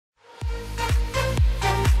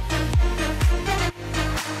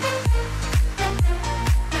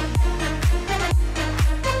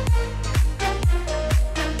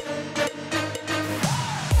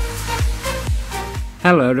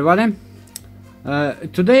Hello everybody.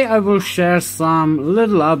 Today I will share some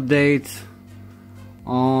little update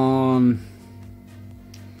on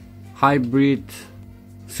hybrid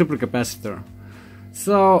supercapacitor.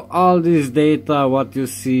 So all this data what you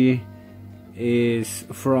see is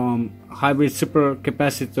from hybrid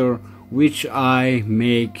supercapacitor, which I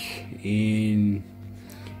make in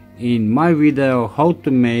my video how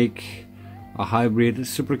to make a hybrid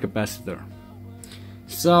supercapacitor.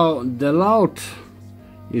 So the load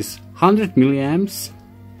is 100 milliamps,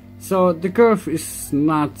 so the curve is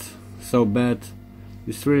not so bad,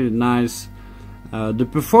 it's really nice. The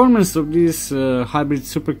performance of this hybrid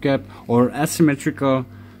supercap or asymmetrical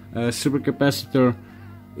supercapacitor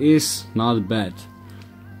is not bad.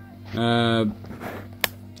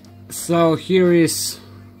 So here is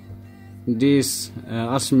this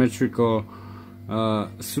asymmetrical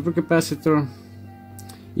supercapacitor.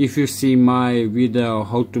 If you see my video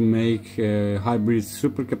how to make a hybrid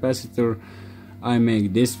supercapacitor, I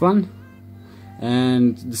make this one,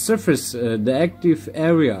 and the surface, the active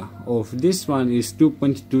area of this one is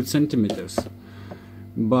 2.2 centimeters,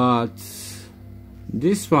 but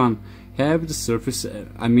this one have the surface,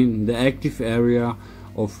 the active area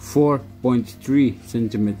of 4.3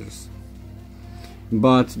 centimeters.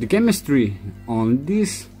 But the chemistry on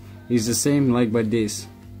this is the same like by this.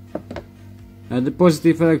 The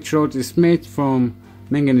positive electrode is made from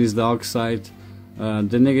manganese dioxide,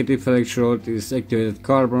 the negative electrode is activated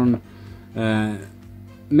carbon,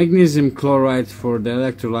 magnesium chloride for the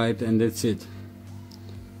electrolyte, and that's it.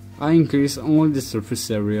 I increase only the surface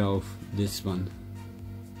area of this one.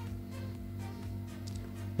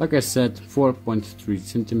 Like I said, 4.3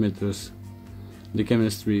 centimeters. The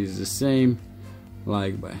chemistry is the same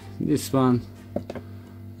like by this one,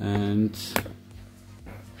 and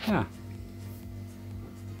yeah.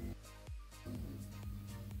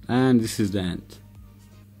 And this is the end.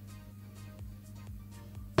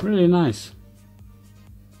 Really nice.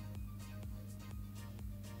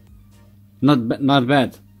 Not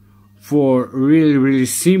bad for really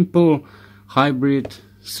simple hybrid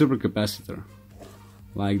supercapacitor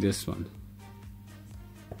like this one.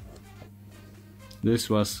 This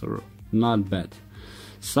was not bad.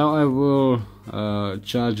 So I will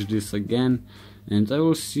charge this again, and I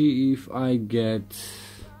will see if I get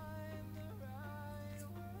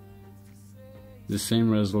the same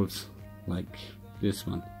results like this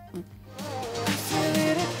one.